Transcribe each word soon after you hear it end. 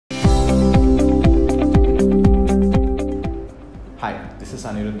is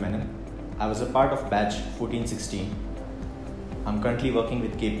Anirudh Menon. I was a part of batch 1416. I'm currently working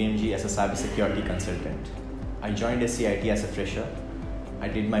with KPMG as a cybersecurity consultant. I joined SCIT as a fresher. I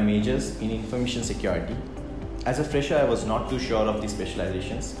did my majors in information security. As a fresher, I was not too sure of the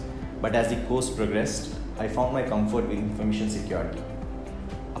specializations, but as the course progressed, I found my comfort with information security.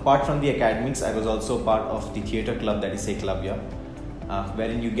 Apart from the academics, I was also part of the theatre club, that is Clubya,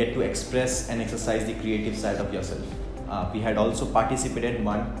 wherein you get to express and exercise the creative side of yourself. We had also participated in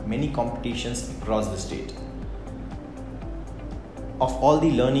many competitions across the state. Of all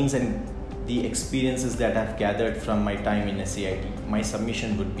the learnings and the experiences that I've gathered from my time in SCIT, my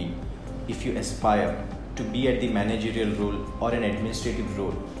submission would be, if you aspire to be at the managerial role or an administrative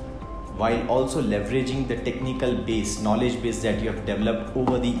role, while also leveraging the technical base, knowledge base that you have developed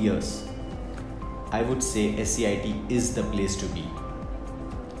over the years, I would say SCIT is the place to be.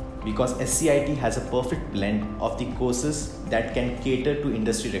 Because SCIT has a perfect blend of the courses that can cater to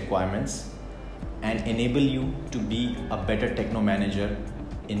industry requirements and enable you to be a better techno manager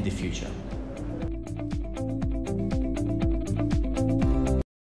in the future.